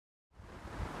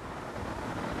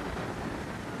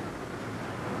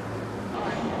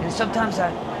And sometimes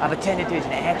I pretend that there's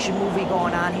an action movie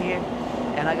going on here,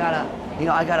 and I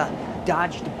gotta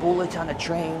dodge the bullets on the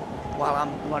train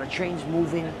while the train's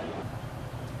moving.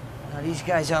 Now, these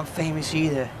guys aren't famous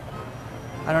either.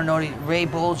 I don't know, Ray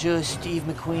Bolger, Steve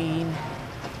McQueen.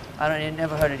 I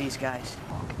never heard of these guys.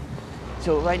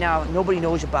 So right now, nobody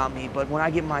knows about me, but when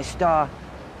I get my star,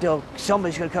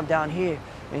 somebody's gonna come down here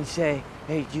and say,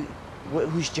 hey,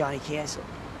 who's Johnny Castle?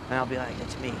 And I'll be like,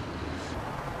 that's me.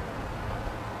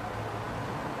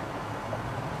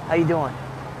 How you doing?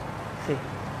 See,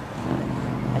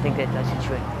 I think that does the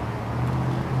trick.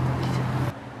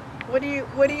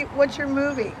 What's your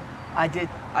movie? I did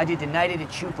The Night of the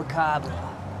Chupacabra.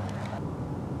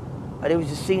 There was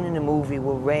a scene in the movie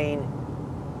where Rain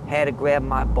had to grab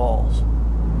my balls.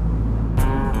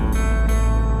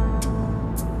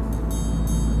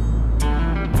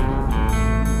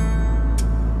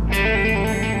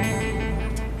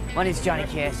 My name's Johnny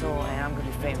Castle, and I'm gonna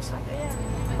be famous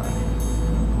someday.